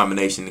that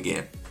combination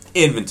again.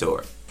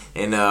 Inventory.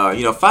 And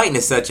fighting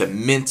is such a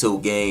mental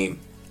game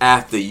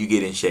after you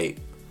get in shape.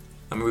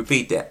 Let me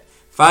repeat that.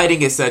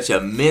 Fighting is such a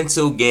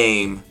mental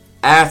game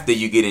after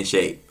you get in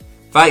shape.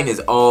 Fighting is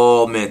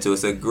all mental.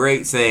 It's a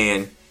great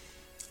saying.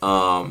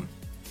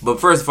 But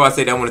first, before I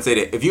say that, I want to say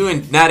that if you're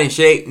not in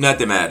shape,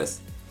 nothing matters.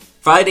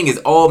 Fighting is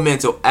all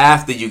mental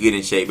after you get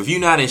in shape. If you're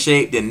not in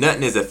shape, then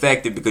nothing is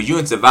effective because you're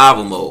in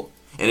survival mode.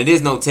 And it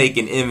is no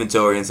taking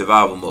inventory in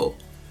survival mode.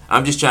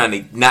 I'm just trying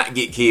to not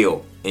get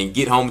killed and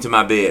get home to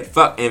my bed.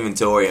 Fuck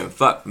inventory and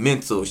fuck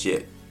mental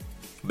shit.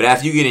 But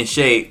after you get in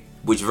shape,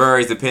 which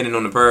varies depending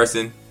on the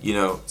person,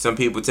 some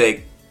people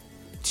take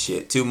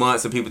 2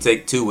 months, some people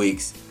take 2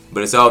 weeks.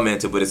 But it's all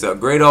mental. But it's a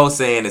great old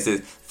saying that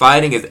says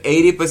fighting is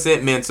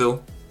 80%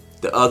 mental,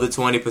 the other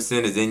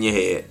 20% is in your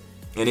head.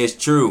 And it's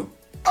true.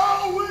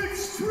 Oh,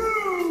 it's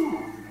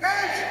true!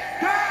 It's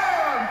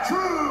damn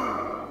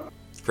true!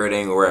 Kurt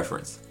Angle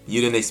reference.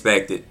 You didn't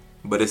expect it,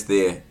 but it's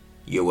there.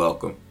 You're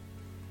welcome.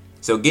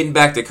 So getting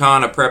back to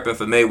Conor prepping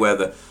for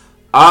Mayweather,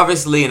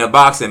 obviously in a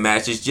boxing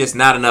match, it's just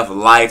not enough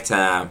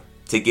lifetime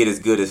to get as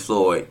good as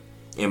Floyd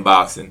in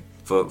boxing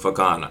for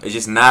Conor. It's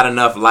just not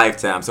enough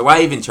lifetime. So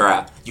why even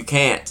try? You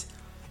can't.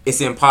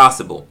 It's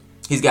impossible.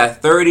 He's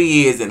got 30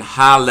 years in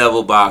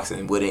high-level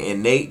boxing with an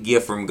innate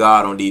gift from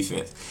God on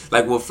defense.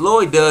 Like what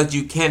Floyd does,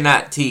 you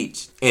cannot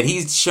teach. And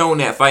he's shown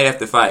that fight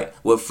after fight.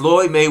 What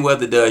Floyd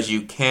Mayweather does,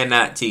 you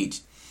cannot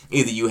teach.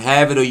 Either you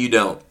have it or you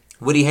don't.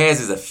 What he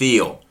has is a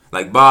feel.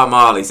 Like Bob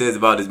Marley says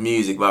about his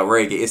music, about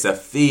reggae, it's a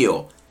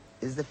feel.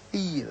 It's the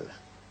feel.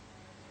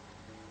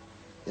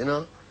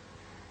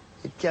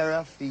 It carry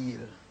a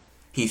feel.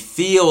 He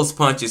feels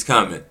punches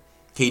coming.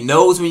 He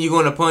knows when you're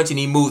going to punch and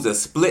he moves a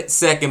split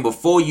second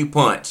before you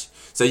punch.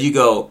 So you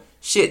go,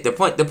 shit, the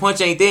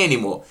punch ain't there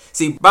anymore.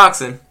 See,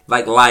 boxing,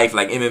 like life,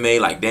 like MMA,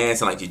 like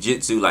dancing, like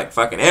jiu-jitsu, like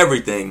fucking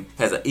everything,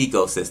 has an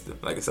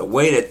ecosystem. Like it's a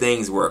way that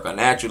things work, a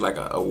natural, like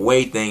a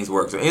way things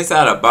work. So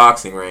inside a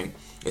boxing ring,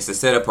 it's a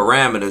set of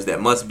parameters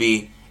that must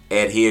be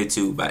adhered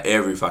to by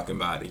every fucking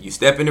body. You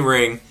step in the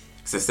ring,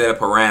 it's a set of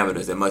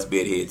parameters that must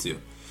be adhered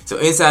to. So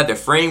inside the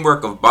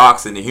framework of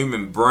boxing, the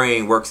human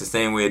brain works the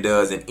same way it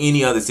does in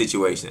any other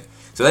situation.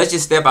 So let's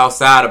just step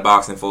outside of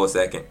boxing for a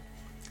second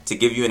to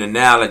give you an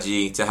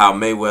analogy to how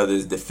Mayweather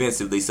is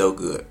defensively so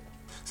good.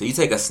 So you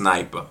take a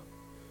sniper.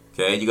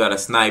 Okay, you got a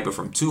sniper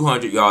from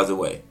 200 yards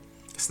away.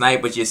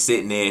 Sniper's just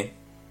sitting there.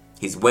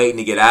 He's waiting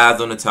to get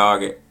eyes on the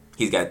target.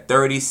 He's got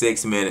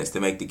 36 minutes to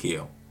make the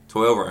kill.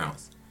 12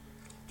 rounds.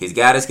 He's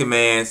got his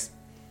commands.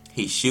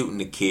 He's shooting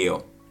to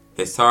kill.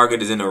 His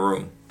target is in the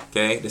room.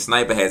 Okay? The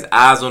sniper has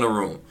eyes on the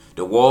room.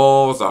 The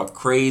walls are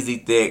crazy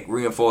thick,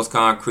 reinforced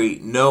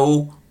concrete.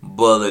 No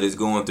bullet is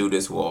going through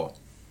this wall.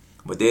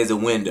 But there's a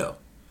window.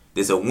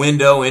 There's a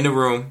window in the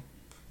room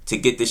to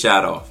get the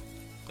shot off.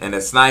 And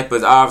the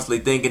sniper's obviously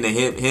thinking to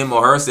him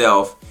or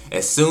herself,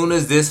 as soon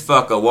as this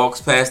fucker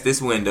walks past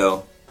this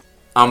window,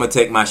 I'm going to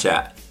take my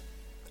shot.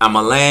 I'm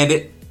going to land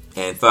it,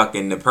 and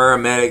fucking the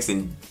paramedics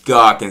and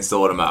God can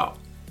sort him out.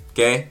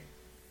 Okay?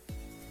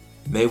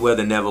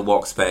 Mayweather never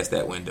walks past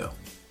that window.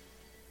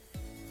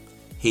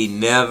 He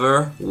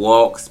never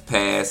walks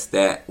past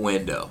that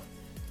window.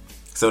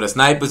 So the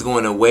sniper's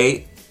going to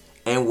wait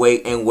and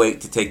wait and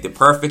wait to take the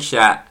perfect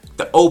shot,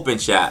 the open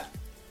shot.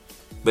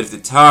 But if the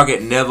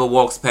target never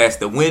walks past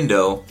the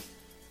window,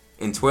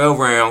 in 12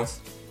 rounds,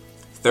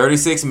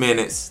 36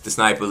 minutes, the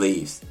sniper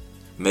leaves.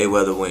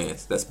 Mayweather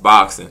wins. That's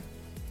boxing.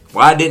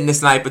 Why didn't the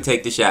sniper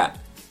take the shot?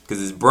 Because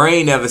his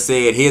brain never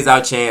said, here's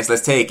our chance,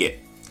 let's take it.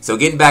 So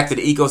getting back to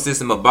the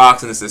ecosystem of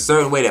boxing, it's a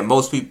certain way that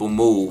most people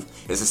move.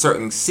 It's a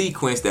certain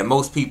sequence that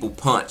most people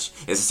punch.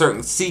 It's a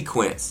certain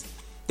sequence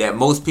that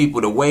most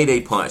people, the way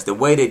they punch, the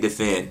way they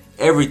defend,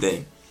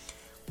 everything.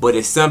 But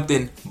it's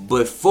something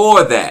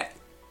before that.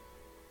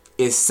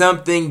 It's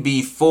something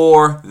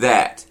before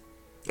that.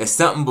 It's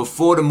something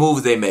before the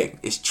moves they make.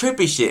 It's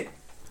trippy shit.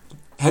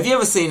 Have you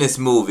ever seen this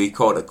movie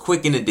called The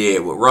Quick and the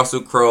Dead with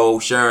Russell Crowe,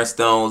 Sharon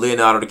Stone,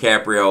 Leonardo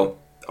DiCaprio,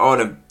 all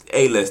the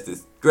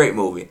A-listers? Great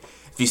movie.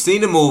 If you've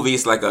seen the movie,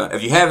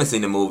 if you haven't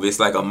seen the movie, it's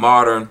like a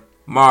modern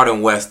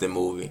Western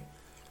movie.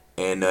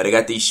 And they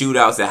got these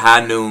shootouts at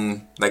high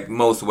noon, like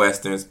most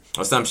Westerns,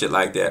 or some shit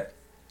like that.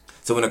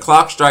 So when the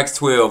clock strikes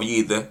 12, you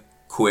either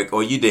quick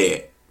or you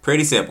dead.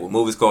 Pretty simple. The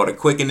movie's called The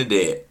Quick and the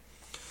Dead.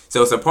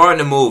 So it's a part in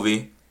the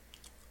movie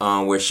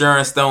where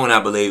Sharon Stone,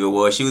 I believe it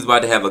was, she was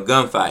about to have a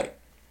gunfight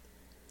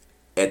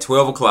at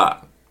 12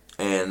 o'clock.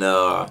 And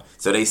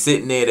so they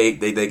sitting there,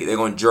 they're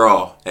going to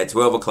draw at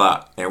 12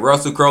 o'clock. And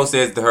Russell Crowe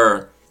says to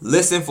her,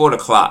 listen for the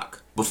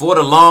clock. Before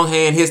the long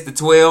hand hits the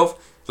 12,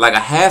 like a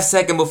half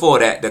second before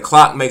that, the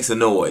clock makes a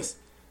noise.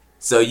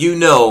 So you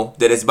know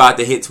that it's about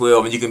to hit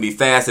 12 and you can be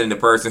faster than the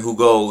person who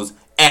goes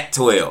at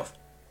 12.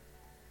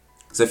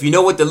 So if you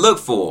know what to look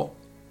for,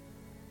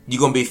 you're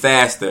going to be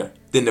faster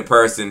than the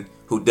person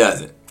who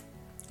doesn't.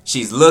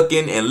 She's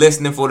looking and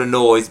listening for the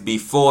noise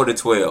before the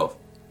 12.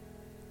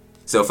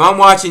 So if I'm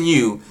watching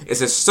you,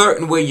 it's a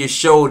certain way your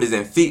shoulders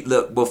and feet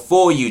look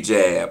before you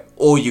jab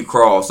or you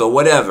cross or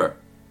whatever.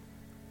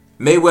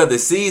 Mayweather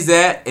sees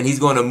that and he's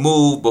going to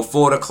move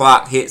before the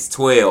clock hits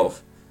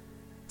 12.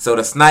 So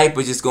the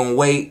sniper's just going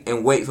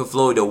to wait for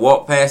Floyd to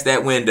walk past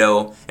that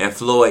window, and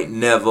Floyd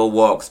never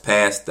walks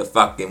past the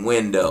fucking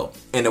window.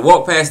 And to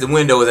walk past the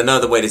window is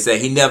another way to say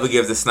he never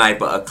gives the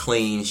sniper a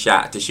clean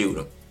shot to shoot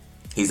him.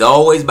 He's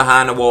always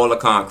behind the wall of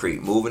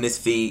concrete, moving his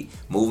feet,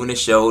 moving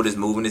his shoulders,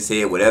 moving his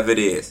head, whatever it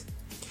is.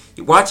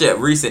 You watch a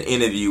recent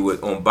interview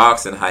on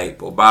Boxing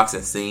Hype or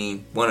Boxing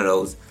Scene, one of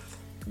those,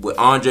 with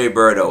Andre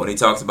Berto, and he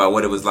talks about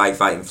what it was like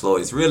fighting Floyd.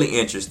 It's really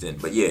interesting,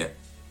 but yeah.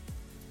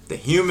 The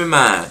human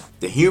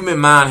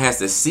mind has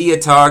to see a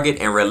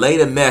target and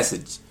relay a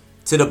message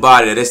to the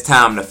body that it's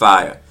time to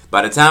fire.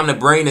 By the time the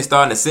brain is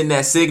starting to send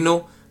that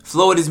signal,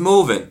 Floyd is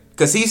moving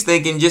because he's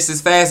thinking just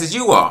as fast as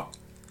you are.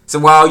 So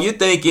while you're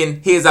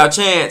thinking, here's our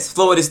chance,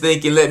 Floyd is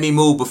thinking, let me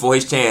move before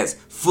his chance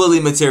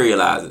fully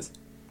materializes.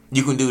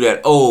 You can do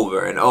that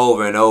over and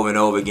over and over and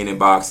over again in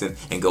boxing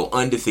and go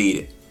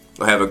undefeated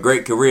or have a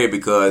great career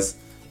because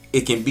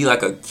it can be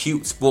like a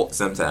cute sport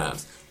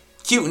sometimes.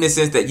 Cute in the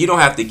sense that you don't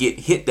have to get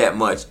hit that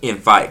much in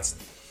fights.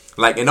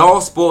 Like in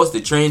all sports, the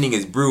training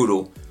is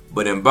brutal,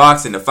 but in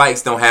boxing, the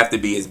fights don't have to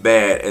be as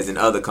bad as in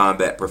other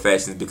combat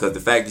professions because the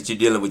fact that you're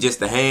dealing with just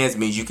the hands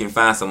means you can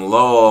find some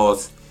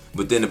laws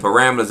within the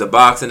parameters of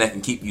boxing that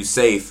can keep you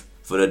safe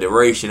for the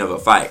duration of a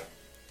fight.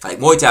 Like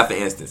Muay Thai, for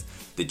instance.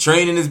 The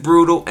training is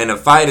brutal and the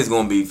fight is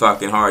going to be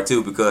fucking hard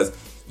too because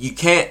you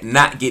can't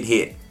not get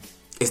hit.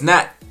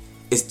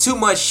 It's too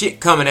much shit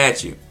coming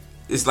at you.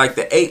 It's like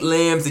the 8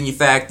 limbs and you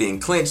factor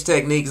in clinch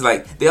techniques.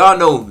 Like, they all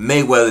know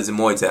Mayweather's in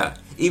Muay Thai.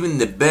 Even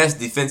the best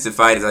defensive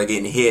fighters are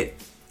getting hit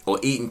or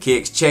eating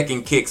kicks,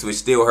 checking kicks, which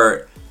still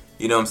hurt.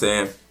 You know what I'm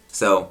saying?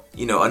 So,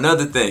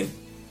 another thing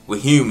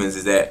with humans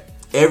is that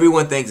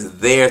everyone thinks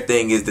their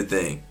thing is the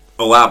thing.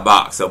 Oh, I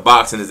box, so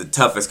boxing is the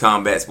toughest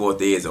combat sport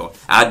there is. Or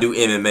I do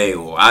MMA,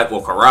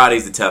 or karate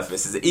is the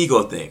toughest. It's an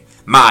ego thing.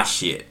 My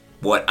shit.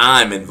 What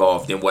I'm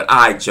involved in, what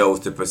I chose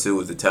to pursue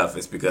is the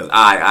toughest because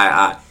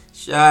I.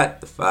 Shut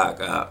the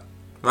fuck up.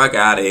 Fuck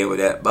out of here with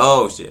that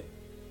bullshit.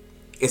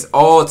 It's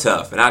all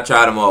tough, and I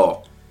tried them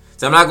all.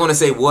 So I'm not going to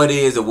say what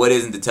is or what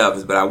isn't the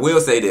toughest, but I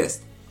will say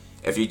this.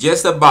 If you're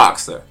just a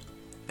boxer,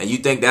 and you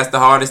think that's the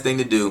hardest thing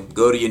to do,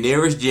 go to your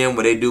nearest gym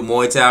where they do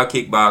Muay Thai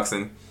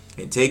kickboxing,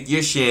 and take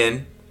your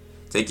shin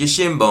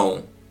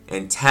bone,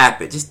 and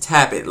tap it. Just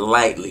tap it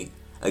lightly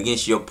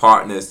against your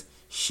partner's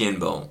shin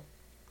bone.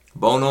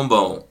 Bone on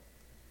bone.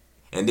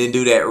 And then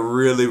do that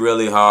really,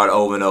 really hard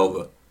over and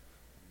over.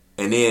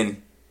 And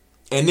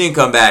then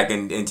come back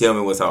and tell me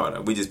what's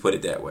harder. We just put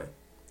it that way.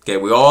 Okay,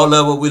 we all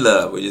love what we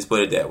love. We just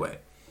put it that way.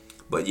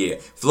 But yeah,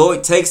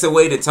 Floyd takes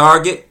away the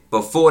target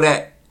before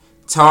that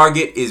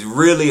target is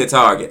really a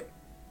target.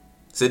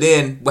 So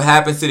then what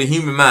happens to the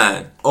human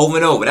mind over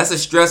and over? That's a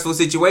stressful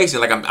situation.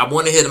 Like I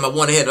want to hit him,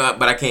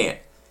 but I can't.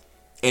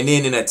 And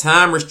then in a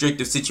time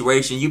restrictive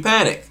situation, you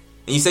panic.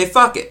 And you say,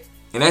 fuck it.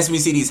 And that's when you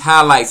see these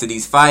highlights of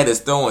these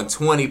fighters throwing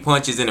 20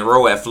 punches in a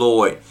row at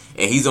Floyd.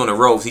 And he's on the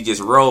ropes. He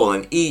just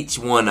rolling each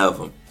one of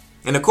them.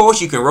 And of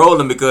course you can roll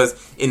them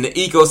because in the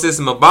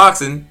ecosystem of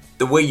boxing,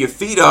 the way your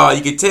feet are,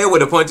 you can tell where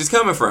the punch is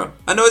coming from.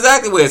 I know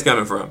exactly where it's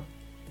coming from.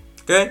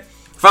 Okay?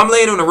 If I'm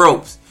laying on the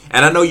ropes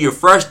and I know you're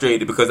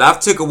frustrated because I've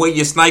took away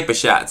your sniper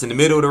shots in the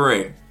middle of the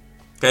ring.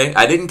 Okay?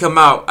 I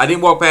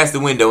didn't walk past the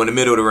window in the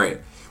middle of the ring.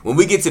 When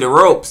we get to the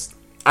ropes,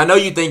 I know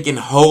you're thinking,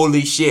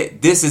 holy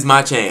shit, this is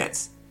my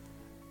chance.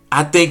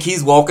 I think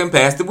he's walking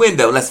past the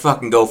window. Let's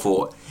fucking go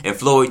for it. And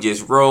Floyd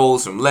just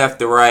rolls from left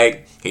to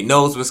right. He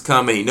knows what's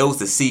coming. He knows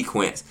the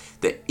sequence.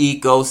 The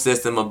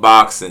ecosystem of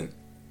boxing.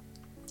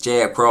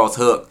 Jab, cross,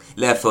 hook,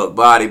 left hook,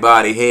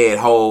 body, head,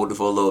 hold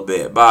for a little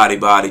bit. Body,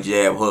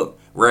 jab, hook.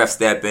 Ref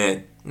step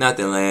in.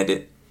 Nothing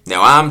landed.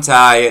 Now I'm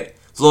tired.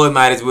 Floyd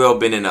might as well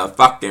been in a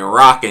fucking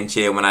rocking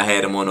chair when I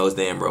had him on those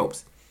damn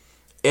ropes.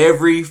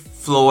 Every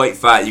Floyd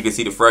fight, you can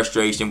see the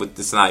frustration with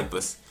the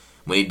snipers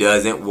when he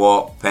doesn't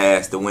walk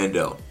past the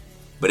window.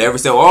 But every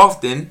so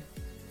often,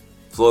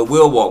 Floyd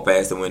will walk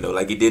past the window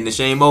like he did in the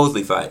Shane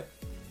Mosley fight.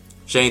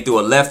 Shane threw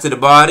a left to the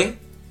body.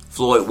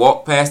 Floyd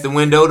walked past the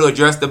window to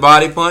address the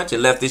body punch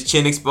and left his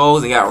chin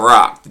exposed and got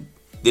rocked.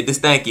 Did the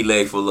stanky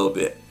leg for a little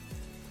bit.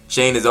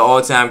 Shane is an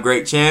all-time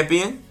great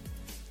champion,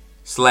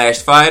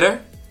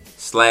 /fighter,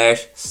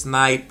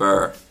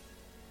 /sniper.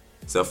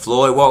 So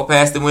Floyd walked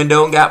past the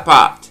window and got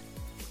popped.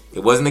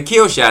 It wasn't a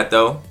kill shot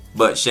though,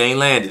 but Shane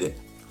landed it.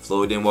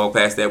 Floyd didn't walk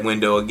past that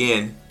window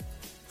again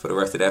for the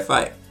rest of that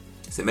fight.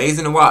 It's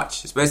amazing to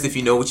watch, especially if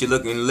you know what you're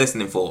looking and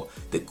listening for.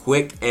 The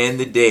Quick and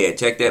the Dead.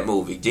 Check that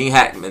movie. Gene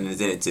Hackman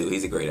is in it too.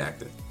 He's a great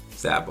actor.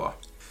 Sidebar.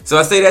 So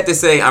I say that to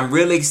say I'm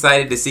really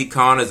excited to see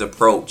Conor's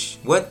approach.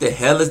 What the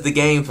hell is the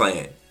game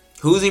plan?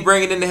 Who's he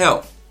bringing in to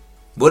help?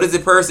 What is the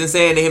person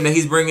saying to him that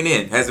he's bringing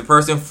in? Has the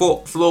person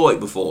fought Floyd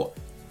before?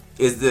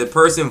 Is the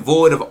person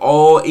void of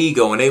all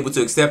ego and able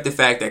to accept the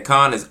fact that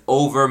Conor is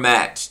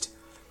overmatched?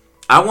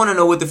 I want to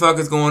know what the fuck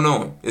is going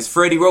on. Is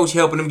Freddie Roach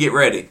helping him get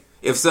ready?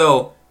 If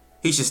so,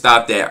 he should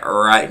stop that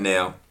right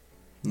now.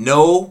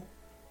 No,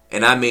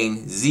 and I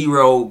mean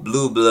 0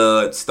 blue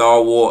blood,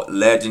 stalwart,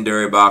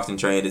 legendary boxing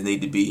trainers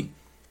need to be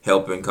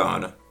helping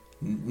Conor.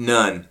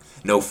 None.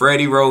 No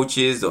Freddie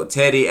Roaches or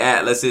Teddy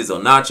Atlases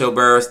or Nacho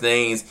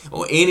Bursteins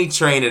or any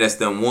trainer that's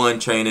done one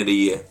trainer of the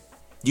year.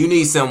 You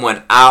need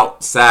someone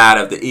outside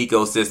of the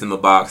ecosystem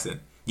of boxing.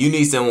 You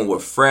need someone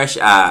with fresh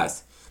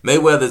eyes.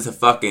 Mayweather's a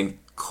fucking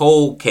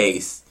cold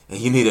case. And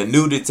you need a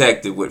new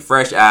detective with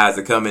fresh eyes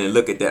to come in and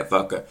look at that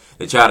fucker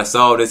to try to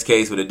solve this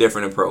case with a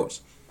different approach.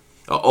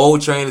 An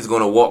old trainer's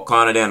going to walk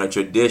Conor down a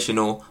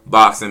traditional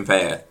boxing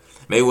path.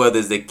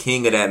 Mayweather's the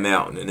king of that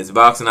mountain, and his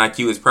boxing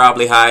IQ is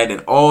probably higher than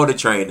all the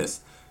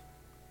trainers.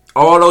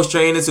 All those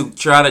trainers who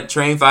try to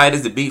train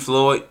fighters to beat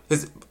Floyd,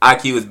 his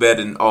IQ is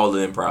better than all of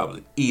them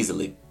probably.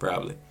 Easily,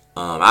 probably.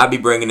 I'd be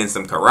bringing in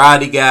some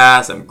karate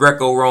guys, some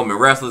Greco-Roman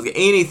wrestlers,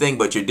 anything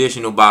but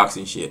traditional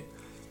boxing shit.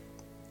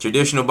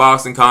 Traditional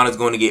boxing, Conor's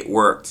going to get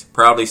worked.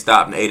 Probably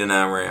stopped in 8 or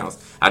 9 rounds.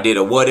 I did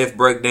a what-if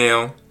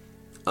breakdown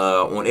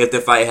on If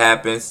the Fight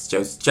Happens.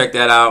 Just check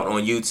that out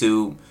on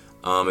YouTube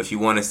if you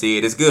want to see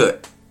it. It's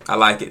good. I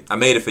like it. I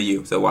made it for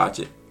you, so watch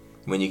it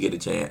when you get a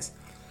chance.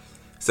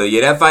 So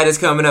yeah, that fight is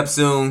coming up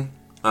soon.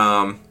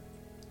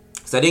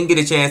 So I didn't get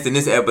a chance in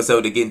this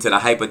episode to get into the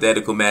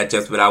hypothetical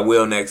matchups, but I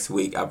will next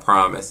week, I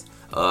promise.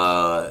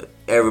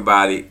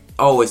 Everybody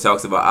always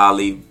talks about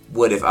Ali.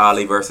 What if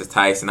Ali versus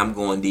Tyson? I'm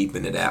going deep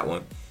into that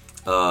one.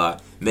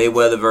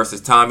 Mayweather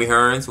versus Tommy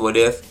Hearns. What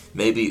if?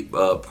 Maybe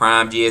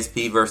Prime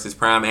GSP versus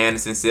Prime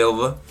Anderson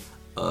Silva.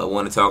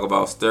 Want to talk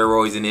about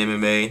steroids in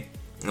MMA.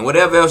 And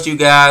whatever else you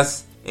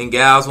guys and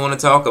gals want to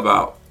talk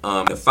about.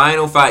 The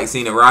final fight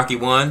scene of Rocky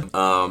 1.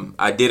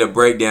 I did a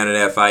breakdown of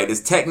that fight. It's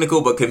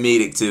technical but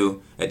comedic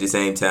too at the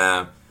same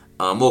time.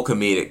 More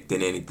comedic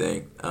than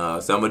anything. So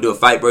I'm going to do a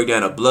fight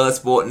breakdown of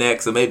Bloodsport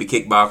next. Or maybe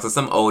Kickboxer.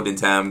 Some olden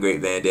time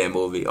great Van Damme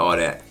movie. All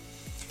that.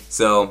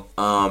 So,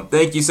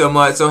 thank you so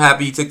much. So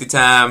happy you took the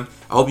time.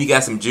 I hope you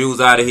got some jewels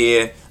out of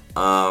here.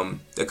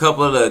 A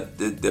couple of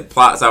the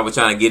plots I was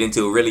trying to get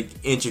into are really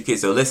intricate.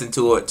 So listen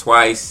to it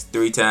twice,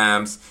 3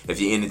 times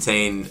if you're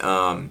entertained.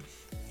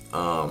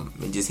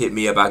 And just hit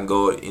me up. I can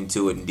go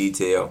into it in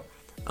detail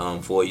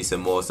for you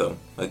some more. So,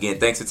 again,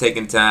 thanks for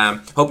taking the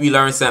time. Hope you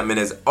learned something. And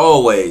as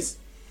always,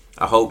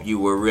 I hope you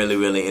were really,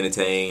 really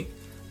entertained.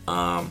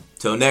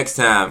 Till next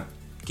time,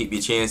 keep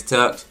your chins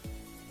tucked.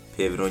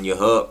 Pivot on your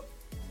hook.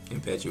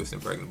 Impetuous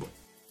Impregnable.